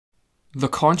The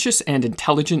conscious and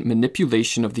intelligent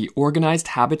manipulation of the organized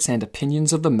habits and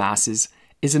opinions of the masses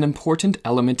is an important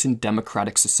element in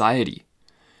democratic society.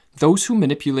 Those who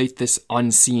manipulate this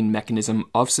unseen mechanism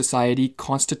of society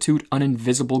constitute an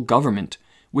invisible government,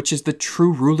 which is the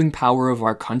true ruling power of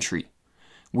our country.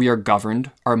 We are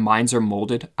governed, our minds are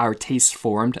molded, our tastes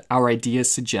formed, our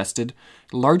ideas suggested,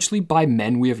 largely by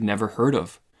men we have never heard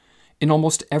of. In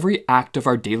almost every act of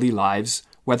our daily lives,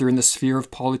 whether in the sphere of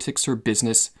politics or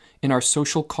business, in our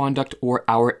social conduct or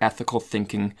our ethical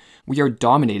thinking, we are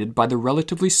dominated by the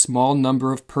relatively small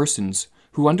number of persons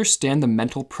who understand the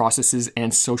mental processes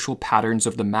and social patterns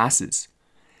of the masses.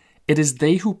 It is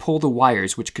they who pull the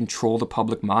wires which control the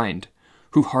public mind,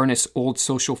 who harness old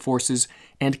social forces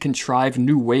and contrive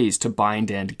new ways to bind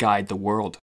and guide the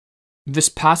world. This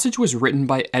passage was written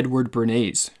by Edward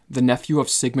Bernays, the nephew of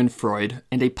Sigmund Freud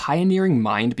and a pioneering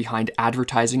mind behind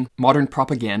advertising, modern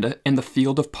propaganda, and the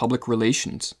field of public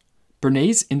relations.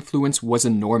 Bernays' influence was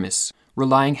enormous.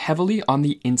 Relying heavily on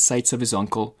the insights of his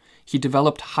uncle, he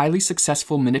developed highly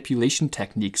successful manipulation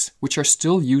techniques which are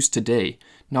still used today,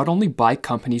 not only by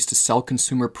companies to sell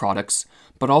consumer products,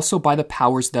 but also by the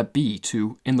powers that be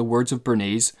to, in the words of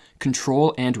Bernays,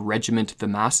 control and regiment the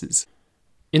masses.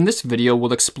 In this video,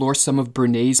 we'll explore some of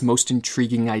Bernays' most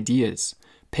intriguing ideas,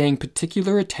 paying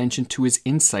particular attention to his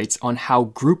insights on how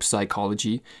group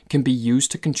psychology can be used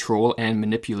to control and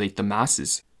manipulate the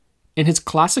masses. In his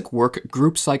classic work,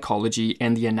 Group Psychology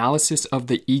and the Analysis of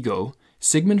the Ego,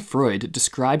 Sigmund Freud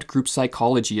described group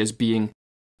psychology as being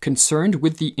concerned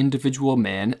with the individual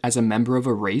man as a member of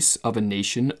a race, of a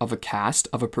nation, of a caste,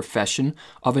 of a profession,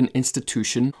 of an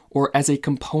institution, or as a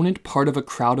component part of a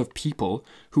crowd of people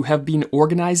who have been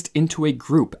organized into a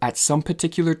group at some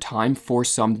particular time for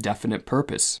some definite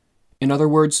purpose. In other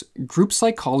words, group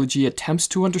psychology attempts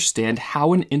to understand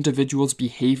how an individual's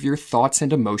behavior, thoughts,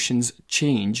 and emotions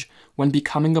change when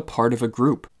becoming a part of a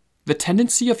group. The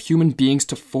tendency of human beings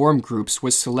to form groups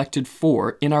was selected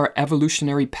for in our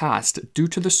evolutionary past due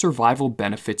to the survival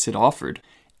benefits it offered.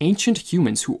 Ancient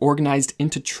humans who organized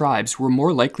into tribes were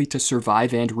more likely to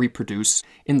survive and reproduce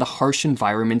in the harsh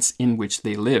environments in which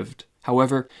they lived.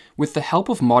 However, with the help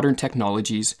of modern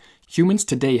technologies, humans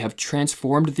today have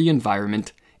transformed the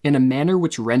environment in a manner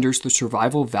which renders the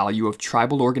survival value of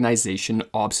tribal organization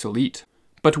obsolete.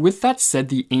 But with that said,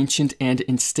 the ancient and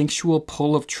instinctual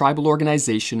pull of tribal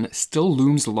organization still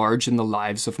looms large in the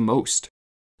lives of most,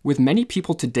 with many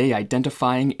people today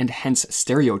identifying and hence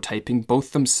stereotyping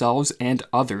both themselves and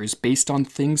others based on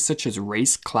things such as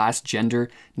race, class, gender,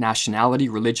 nationality,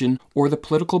 religion, or the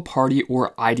political party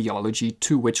or ideology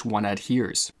to which one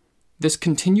adheres. This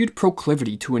continued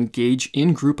proclivity to engage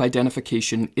in group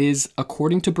identification is,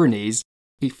 according to Bernays,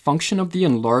 a function of the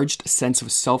enlarged sense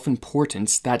of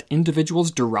self-importance that individuals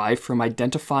derive from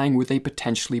identifying with a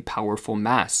potentially powerful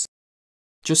mass.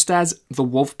 Just as the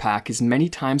wolf pack is many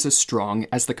times as strong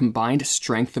as the combined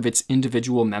strength of its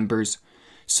individual members,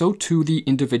 so too the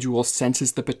individual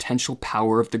senses the potential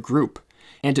power of the group,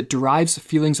 and it derives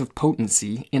feelings of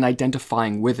potency in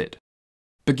identifying with it.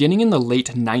 Beginning in the late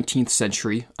 19th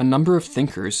century, a number of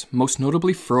thinkers, most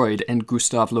notably Freud and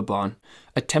Gustave Le Bon,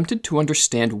 attempted to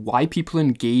understand why people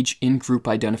engage in group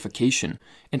identification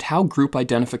and how group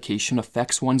identification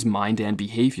affects one's mind and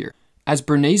behavior. As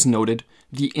Bernays noted,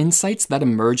 the insights that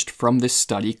emerged from this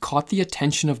study caught the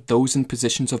attention of those in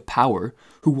positions of power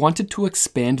who wanted to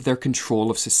expand their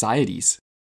control of societies.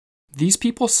 These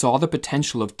people saw the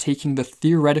potential of taking the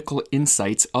theoretical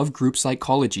insights of group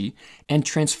psychology and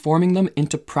transforming them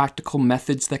into practical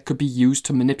methods that could be used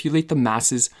to manipulate the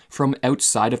masses from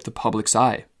outside of the public's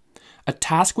eye, a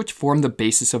task which formed the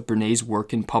basis of Bernays'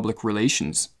 work in public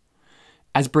relations.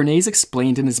 As Bernays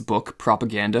explained in his book,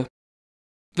 Propaganda,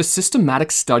 the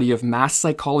systematic study of mass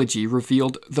psychology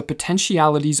revealed the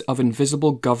potentialities of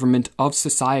invisible government of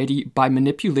society by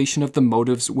manipulation of the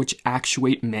motives which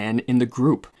actuate man in the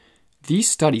group.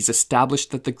 These studies established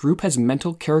that the group has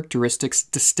mental characteristics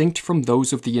distinct from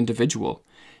those of the individual,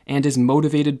 and is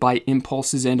motivated by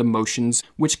impulses and emotions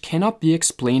which cannot be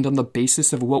explained on the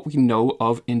basis of what we know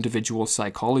of individual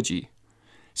psychology.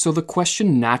 So the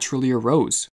question naturally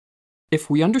arose: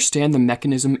 if we understand the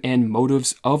mechanism and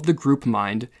motives of the group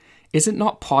mind, is it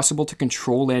not possible to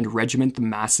control and regiment the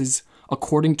masses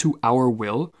according to our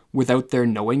will without their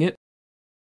knowing it?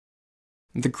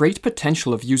 The great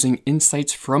potential of using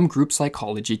insights from group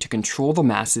psychology to control the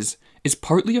masses is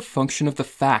partly a function of the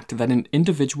fact that an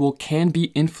individual can be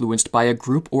influenced by a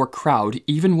group or crowd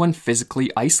even when physically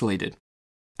isolated.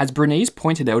 As Bernays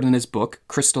pointed out in his book,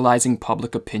 Crystallizing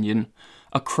Public Opinion,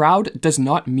 a crowd does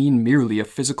not mean merely a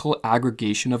physical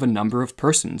aggregation of a number of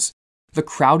persons. The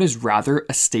crowd is rather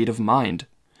a state of mind.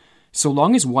 So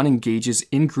long as one engages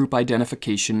in group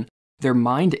identification, their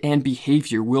mind and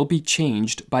behavior will be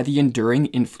changed by the enduring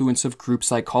influence of group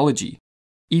psychology,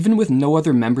 even with no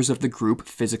other members of the group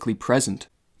physically present.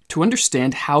 To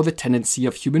understand how the tendency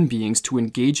of human beings to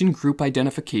engage in group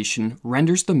identification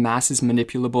renders the masses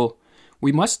manipulable,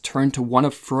 we must turn to one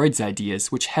of Freud's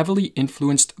ideas which heavily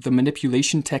influenced the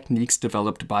manipulation techniques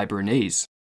developed by Bernays.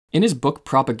 In his book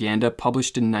Propaganda,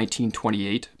 published in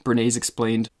 1928, Bernays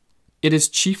explained, "It is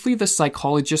chiefly the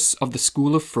psychologists of the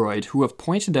school of Freud who have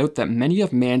pointed out that many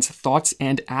of man's thoughts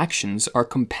and actions are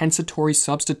compensatory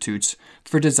substitutes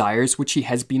for desires which he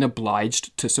has been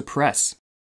obliged to suppress.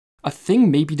 A thing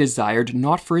may be desired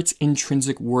not for its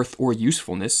intrinsic worth or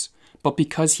usefulness, but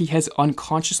because he has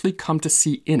unconsciously come to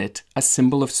see in it a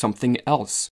symbol of something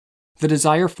else, the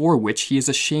desire for which he is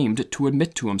ashamed to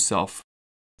admit to himself.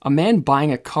 A man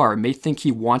buying a car may think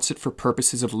he wants it for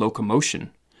purposes of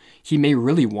locomotion. He may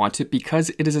really want it because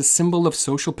it is a symbol of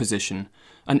social position,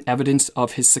 an evidence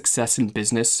of his success in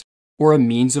business, or a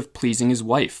means of pleasing his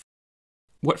wife.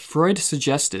 What Freud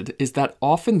suggested is that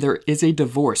often there is a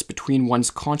divorce between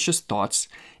one's conscious thoughts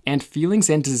and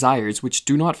feelings and desires which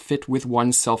do not fit with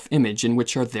one's self-image and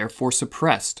which are therefore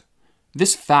suppressed.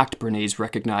 This fact, Bernays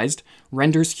recognized,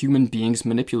 renders human beings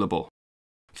manipulable.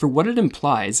 For what it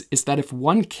implies is that if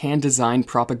one can design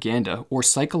propaganda or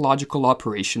psychological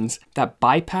operations that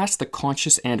bypass the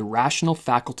conscious and rational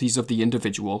faculties of the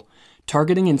individual,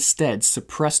 targeting instead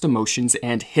suppressed emotions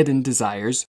and hidden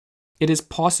desires, it is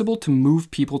possible to move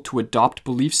people to adopt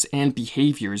beliefs and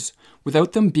behaviors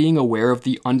without them being aware of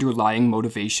the underlying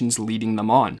motivations leading them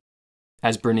on.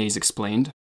 As Bernays explained,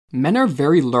 men are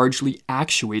very largely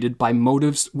actuated by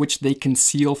motives which they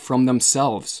conceal from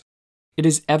themselves. It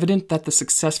is evident that the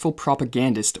successful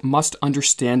propagandist must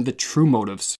understand the true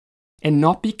motives, and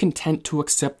not be content to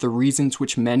accept the reasons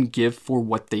which men give for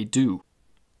what they do.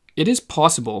 It is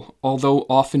possible, although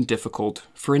often difficult,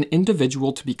 for an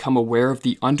individual to become aware of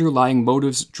the underlying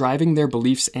motives driving their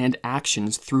beliefs and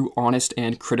actions through honest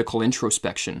and critical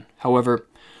introspection. However,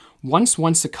 once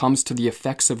one succumbs to the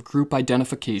effects of group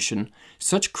identification,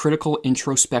 such critical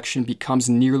introspection becomes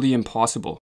nearly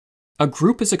impossible. A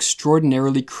group is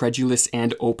extraordinarily credulous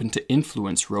and open to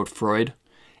influence, wrote Freud.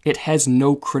 It has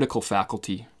no critical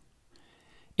faculty.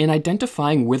 In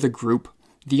identifying with a group,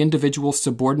 the individual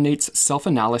subordinates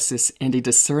self-analysis and a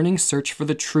discerning search for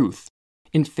the truth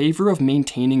in favor of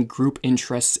maintaining group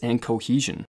interests and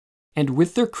cohesion. And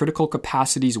with their critical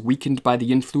capacities weakened by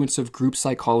the influence of group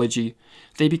psychology,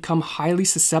 they become highly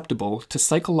susceptible to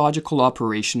psychological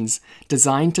operations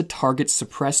designed to target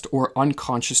suppressed or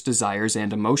unconscious desires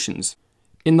and emotions.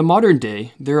 In the modern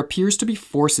day, there appears to be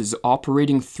forces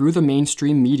operating through the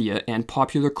mainstream media and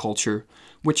popular culture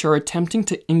which are attempting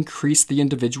to increase the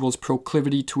individual's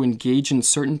proclivity to engage in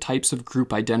certain types of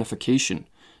group identification,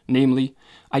 namely,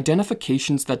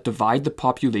 identifications that divide the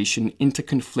population into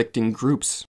conflicting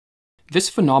groups. This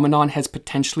phenomenon has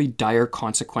potentially dire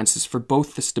consequences for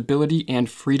both the stability and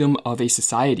freedom of a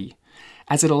society,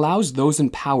 as it allows those in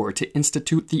power to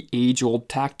institute the age-old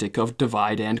tactic of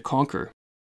divide and conquer.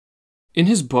 In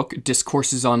his book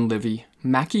Discourses on Livy,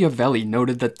 Machiavelli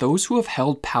noted that those who have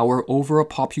held power over a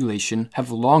population have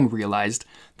long realized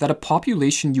that a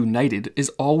population united is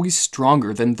always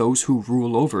stronger than those who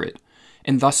rule over it,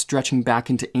 and thus stretching back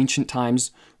into ancient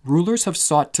times, rulers have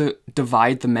sought to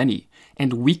divide the many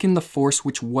and weaken the force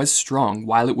which was strong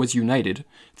while it was united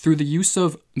through the use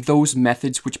of those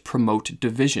methods which promote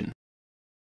division.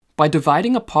 By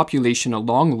dividing a population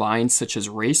along lines such as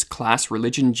race, class,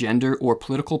 religion, gender, or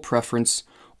political preference,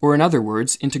 or in other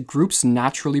words, into groups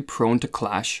naturally prone to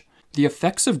clash, the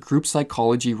effects of group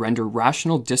psychology render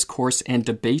rational discourse and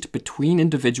debate between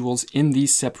individuals in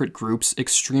these separate groups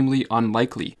extremely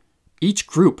unlikely. Each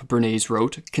group, Bernays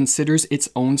wrote, considers its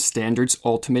own standards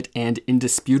ultimate and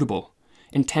indisputable,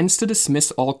 and tends to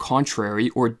dismiss all contrary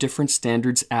or different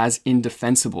standards as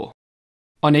indefensible.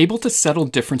 Unable to settle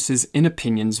differences in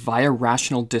opinions via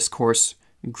rational discourse,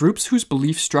 groups whose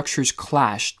belief structures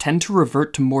clash tend to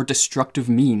revert to more destructive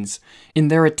means in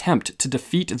their attempt to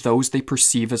defeat those they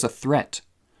perceive as a threat.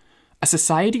 A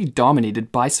society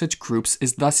dominated by such groups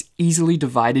is thus easily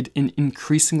divided in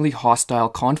increasingly hostile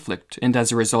conflict, and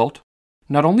as a result,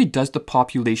 not only does the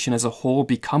population as a whole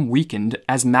become weakened,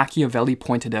 as Machiavelli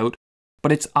pointed out,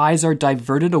 but its eyes are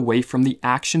diverted away from the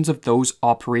actions of those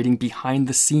operating behind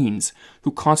the scenes,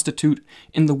 who constitute,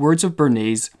 in the words of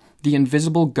Bernays, the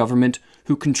invisible government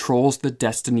who controls the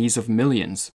destinies of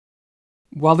millions.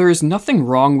 While there is nothing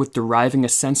wrong with deriving a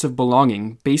sense of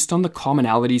belonging based on the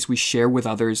commonalities we share with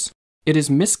others, it is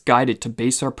misguided to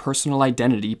base our personal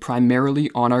identity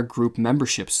primarily on our group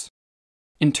memberships.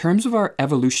 In terms of our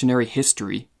evolutionary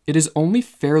history, it is only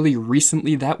fairly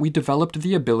recently that we developed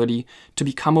the ability to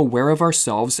become aware of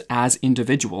ourselves as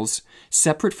individuals,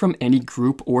 separate from any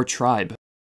group or tribe.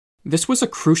 This was a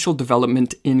crucial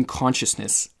development in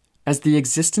consciousness, as the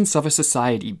existence of a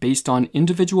society based on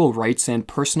individual rights and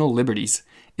personal liberties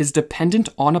is dependent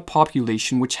on a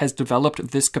population which has developed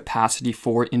this capacity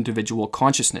for individual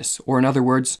consciousness, or in other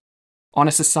words, on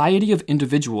a society of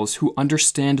individuals who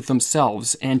understand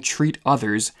themselves and treat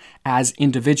others as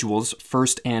individuals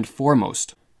first and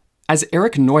foremost. As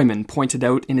Erich Neumann pointed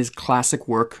out in his classic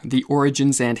work, The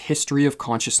Origins and History of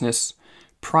Consciousness,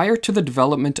 prior to the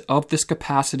development of this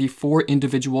capacity for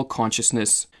individual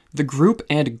consciousness, the group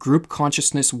and group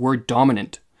consciousness were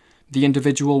dominant. The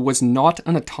individual was not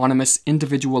an autonomous,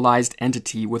 individualized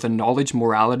entity with a knowledge,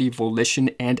 morality,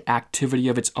 volition, and activity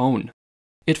of its own.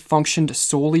 It functioned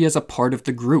solely as a part of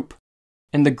the group,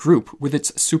 and the group, with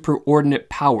its superordinate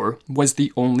power, was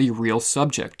the only real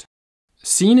subject.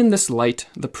 Seen in this light,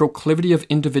 the proclivity of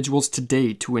individuals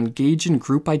today to engage in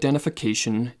group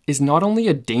identification is not only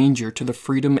a danger to the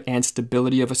freedom and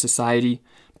stability of a society,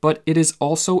 but it is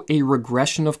also a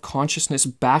regression of consciousness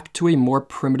back to a more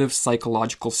primitive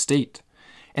psychological state,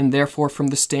 and therefore, from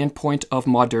the standpoint of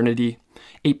modernity,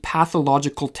 a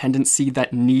pathological tendency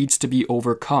that needs to be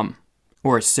overcome,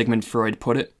 or as Sigmund Freud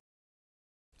put it.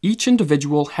 Each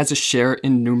individual has a share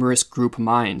in numerous group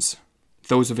minds,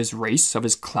 those of his race, of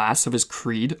his class, of his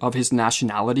creed, of his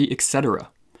nationality, etc.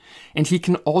 And he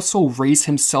can also raise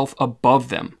himself above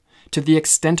them, to the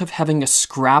extent of having a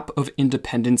scrap of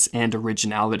independence and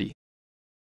originality.